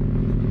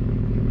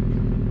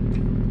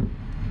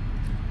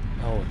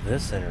 Oh,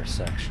 this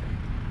intersection.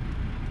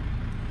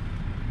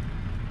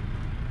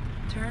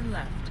 Turn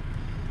left.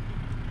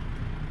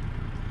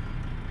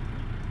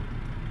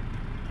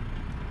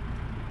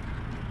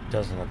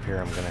 Doesn't appear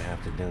I'm gonna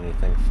have to do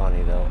anything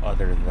funny though,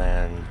 other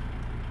than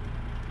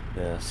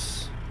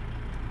this.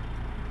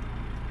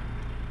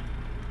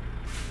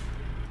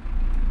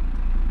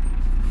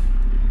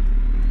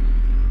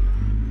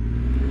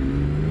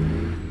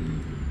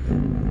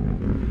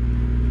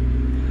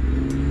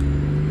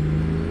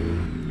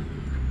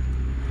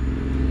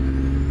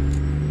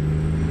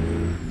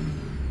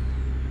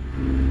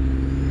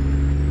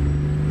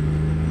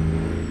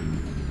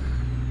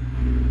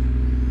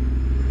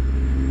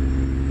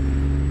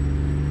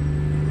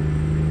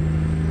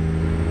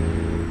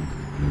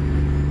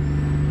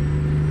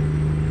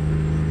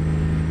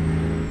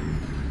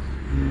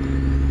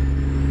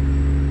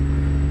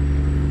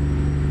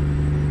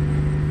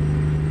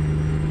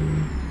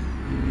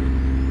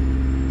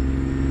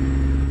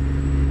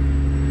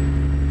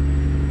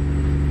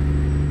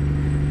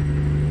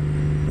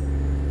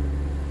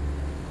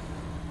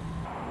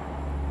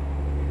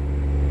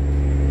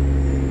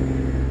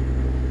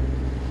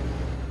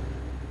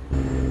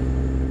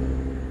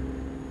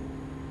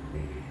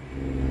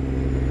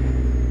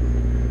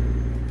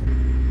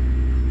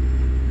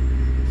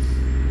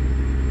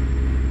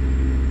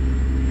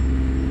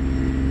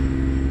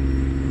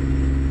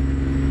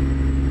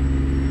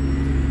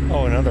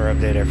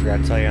 Update I forgot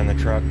to tell you on the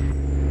truck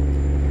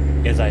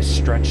is I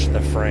stretched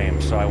the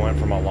frame, so I went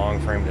from a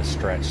long frame to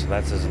stretch, so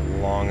that's as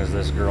long as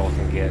this girl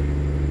can get.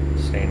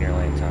 Stay in your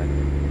lane, time.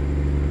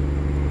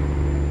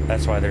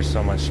 That's why there's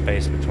so much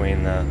space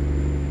between the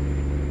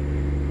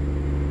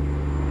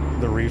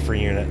reefer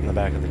unit and the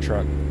back of the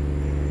truck.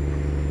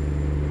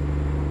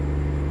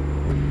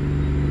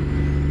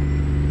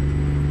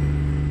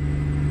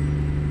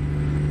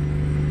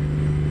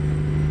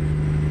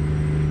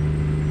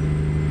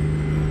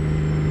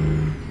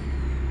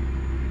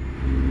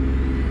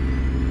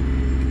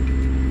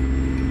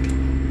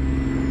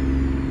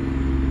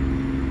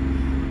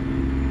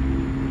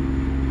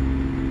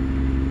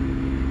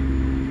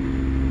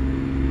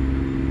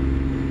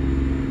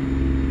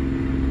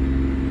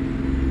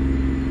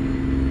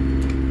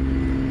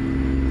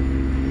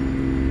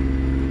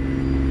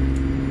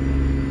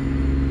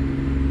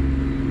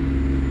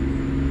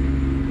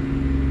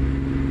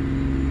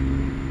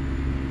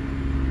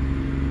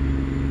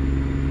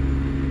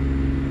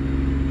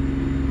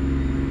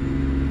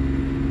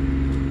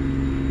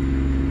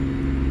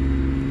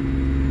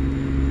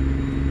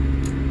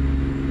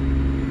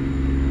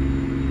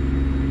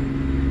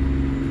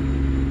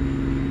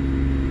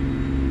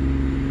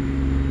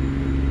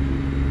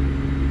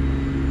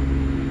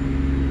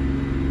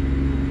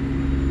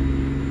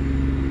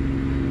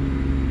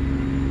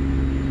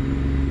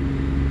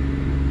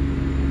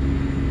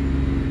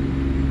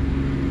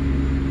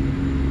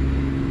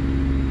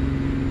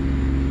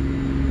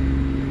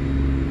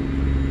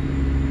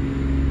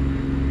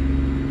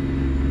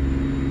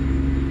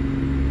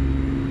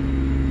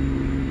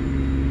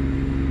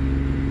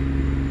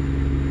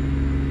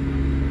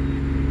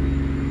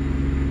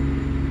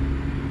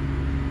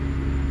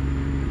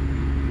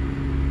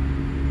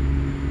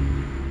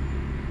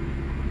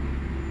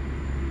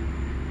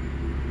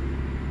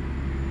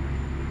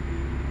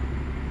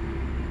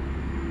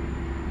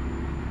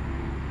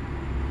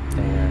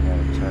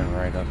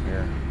 Right up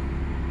here.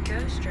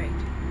 Go straight.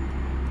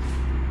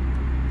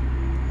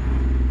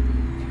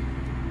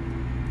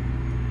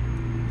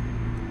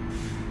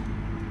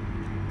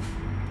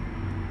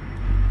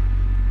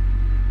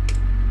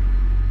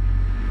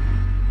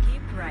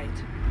 Keep right.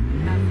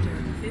 After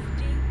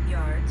 50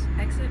 yards,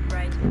 exit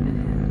right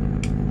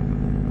ahead.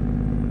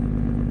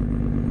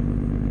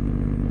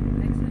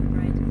 Exit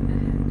right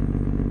ahead.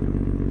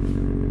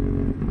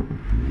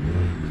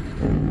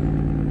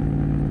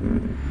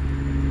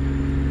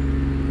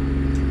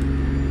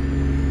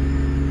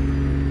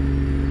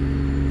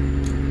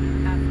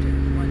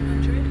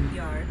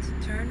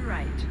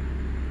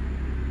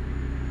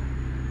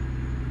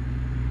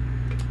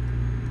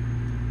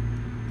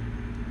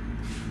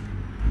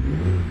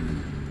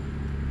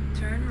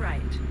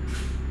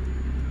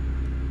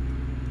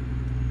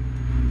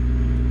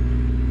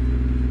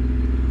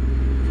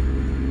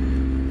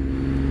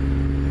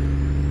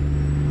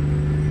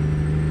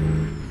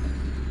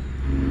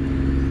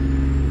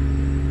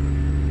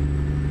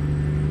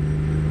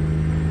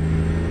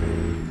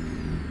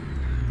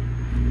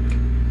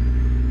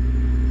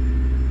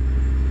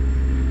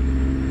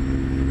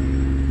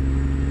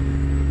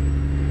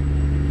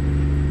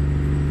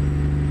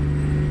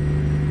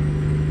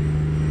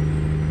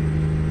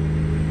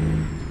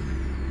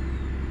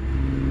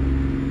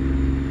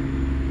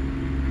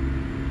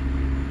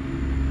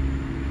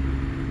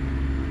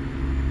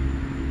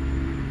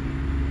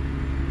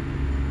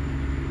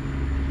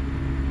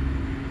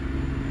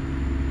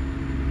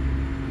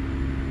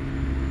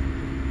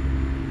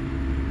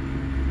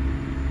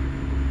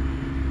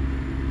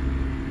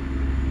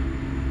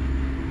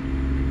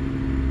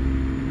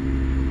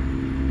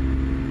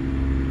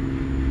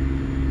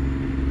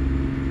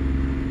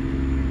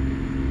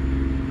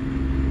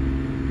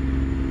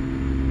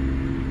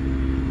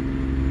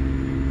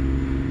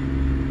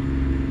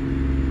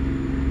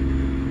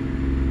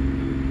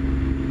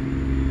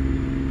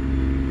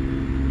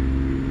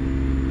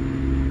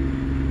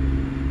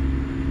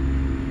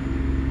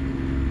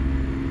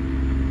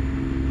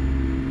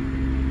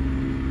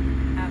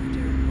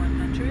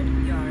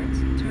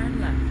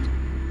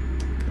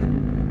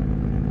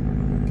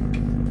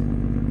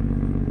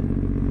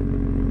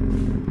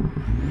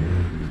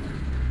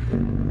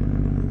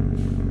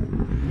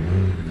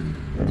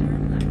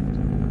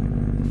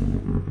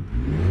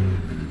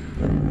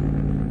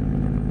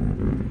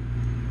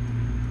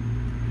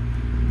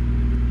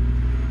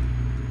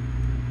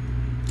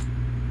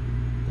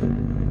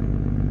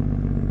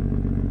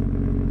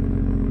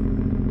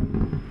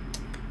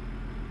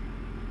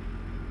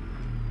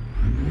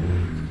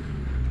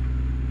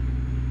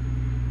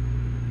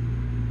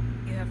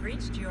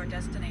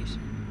 destination.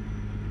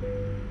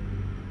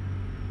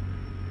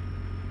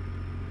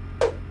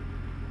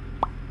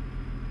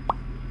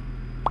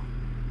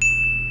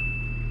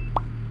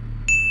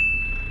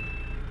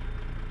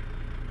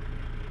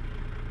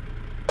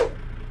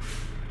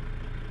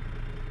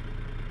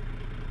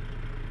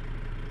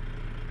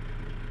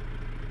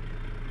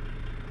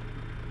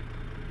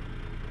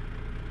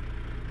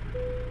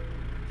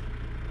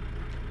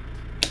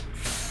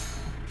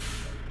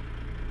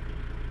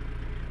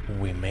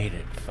 We made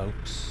it,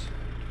 folks.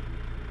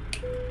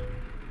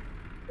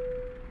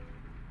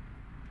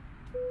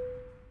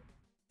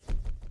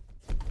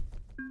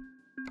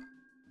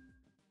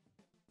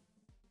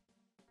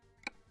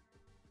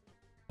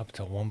 Up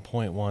to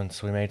 1.1,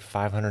 so we made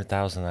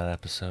 500,000 that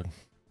episode.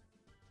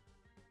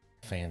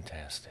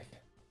 Fantastic.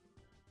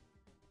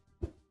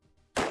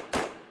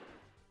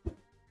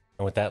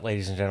 And with that,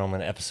 ladies and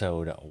gentlemen,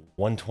 episode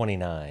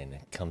 129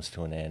 comes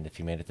to an end. If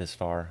you made it this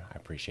far, I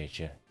appreciate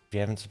you. If you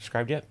haven't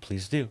subscribed yet,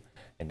 please do.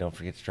 And don't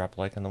forget to drop a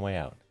like on the way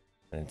out.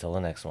 And until the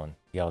next one,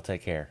 y'all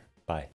take care. Bye.